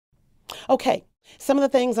Okay. Some of the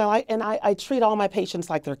things I like, and I treat all my patients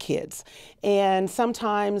like they're kids. And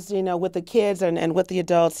sometimes, with the kids and with the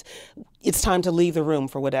adults, it's time to leave the room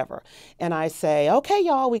for whatever. And I say, okay,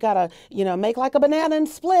 y'all, we gotta, make like a banana and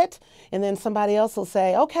split. And then somebody else will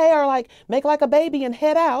say, okay, or like make like a baby and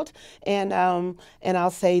head out. And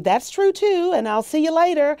I'll say, that's true too. And I'll see you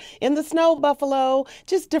later in the snow, buffalo.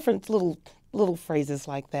 Just different little phrases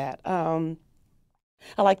like that.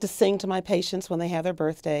 I like to sing to my patients when they have their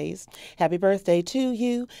birthdays. Happy birthday to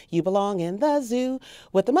you. You belong in the zoo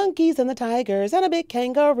with the monkeys and the tigers and a big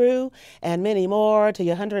kangaroo and many more to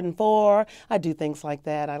your 104. I do things like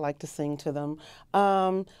that. I like to sing to them.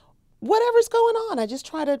 Whatever's going on, I just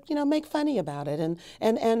try to, make funny about it and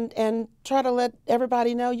try to let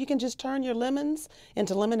everybody know you can just turn your lemons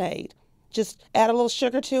into lemonade. Just add a little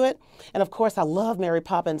sugar to it. And of course, I love Mary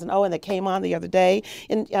Poppins. And it came on the other day.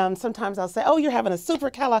 And sometimes I'll say, oh, you're having a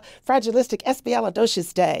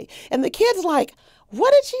supercalifragilisticexpialidocious day. And the kid's like,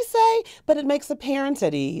 what did she say? But it makes the parents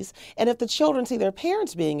at ease. And if the children see their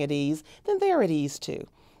parents being at ease, then they're at ease too.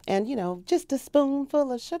 And, just a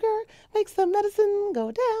spoonful of sugar makes the medicine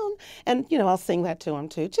go down. And, I'll sing that to them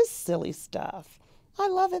too. Just silly stuff. I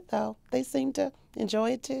love it though. They seem to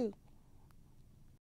enjoy it too.